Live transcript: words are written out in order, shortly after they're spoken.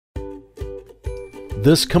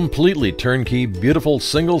This completely turnkey, beautiful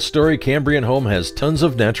single-story Cambrian home has tons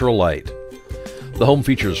of natural light. The home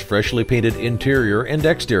features freshly painted interior and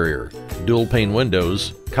exterior, dual-pane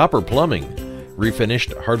windows, copper plumbing,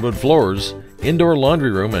 refinished hardwood floors, indoor laundry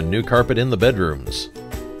room, and new carpet in the bedrooms.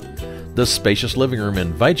 The spacious living room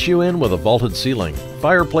invites you in with a vaulted ceiling,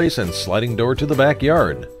 fireplace, and sliding door to the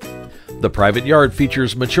backyard. The private yard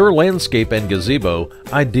features mature landscape and gazebo,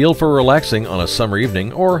 ideal for relaxing on a summer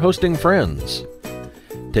evening or hosting friends.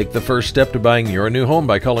 Take the first step to buying your new home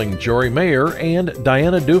by calling Jory Mayer and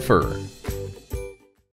Diana Dufer.